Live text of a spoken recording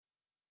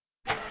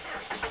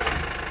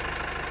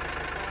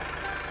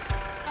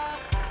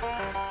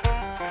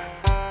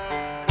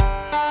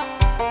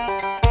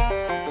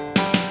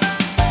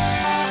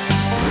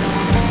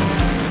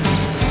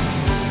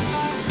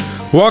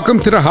Welcome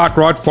to the Hot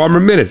Rod Farmer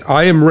Minute.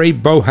 I am Ray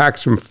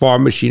Bohax from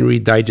Farm Machinery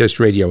Digest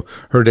Radio,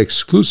 heard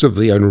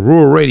exclusively on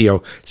Rural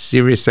Radio,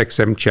 Sirius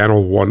XM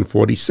Channel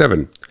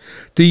 147.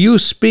 Do you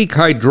speak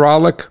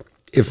hydraulic?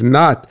 If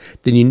not,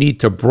 then you need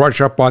to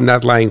brush up on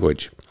that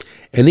language.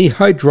 Any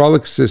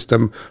hydraulic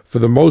system, for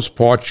the most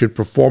part, should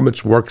perform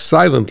its work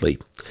silently.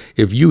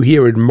 If you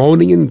hear it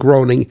moaning and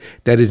groaning,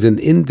 that is an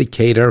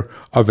indicator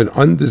of an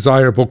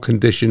undesirable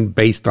condition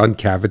based on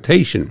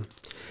cavitation.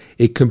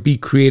 It can be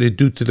created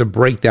due to the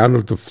breakdown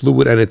of the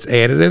fluid and its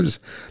additives,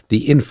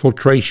 the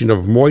infiltration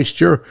of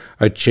moisture,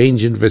 a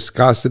change in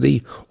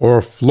viscosity, or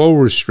a flow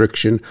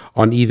restriction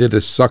on either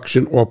the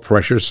suction or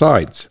pressure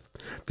sides.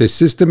 The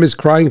system is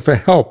crying for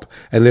help,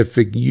 and if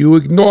you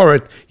ignore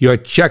it, your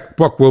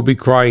checkbook will be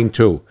crying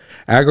too.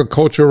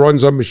 Agriculture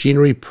runs on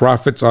machinery,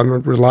 profits on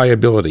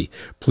reliability.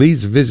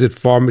 Please visit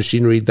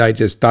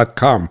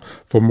farmmachinerydigest.com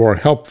for more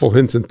helpful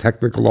hints and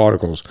technical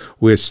articles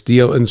where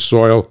steel and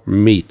soil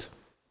meet.